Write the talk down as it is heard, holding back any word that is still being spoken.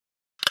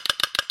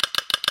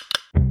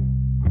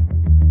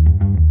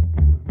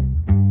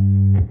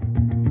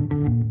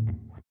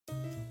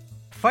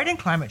Fighting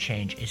climate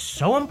change is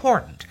so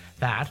important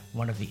that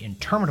one of the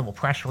interminable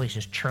press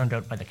releases churned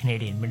out by the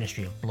Canadian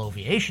Ministry of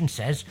Bloviation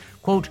says,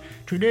 quote,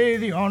 "Today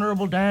the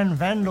Honourable Dan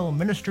Vandal,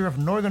 Minister of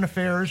Northern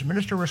Affairs,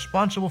 Minister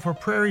responsible for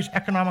Prairies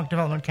Economic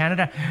Development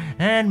Canada,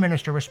 and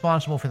Minister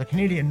responsible for the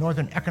Canadian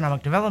Northern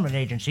Economic Development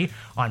Agency,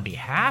 on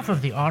behalf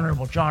of the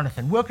Honourable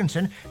Jonathan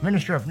Wilkinson,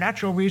 Minister of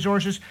Natural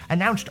Resources,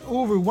 announced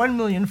over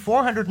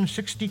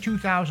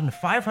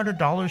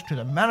 $1,462,500 to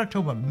the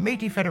Manitoba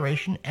Métis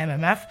Federation,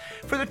 MMF,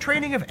 for the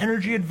training of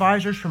energy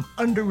advisors from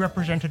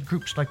underrepresented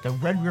groups like the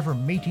Red River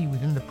Métis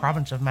within the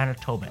province of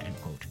Manitoba," end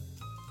quote.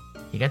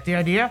 You get the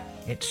idea?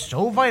 It's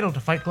so vital to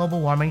fight global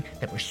warming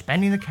that we're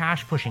spending the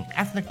cash pushing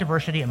ethnic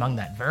diversity among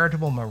that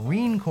veritable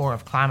Marine Corps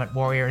of climate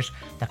warriors,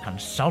 the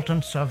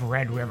Consultants of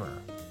Red River.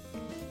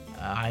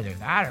 Either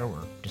that or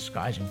we're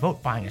disguising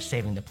vote buying as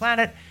saving the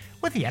planet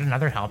with yet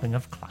another helping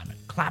of climate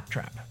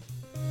claptrap.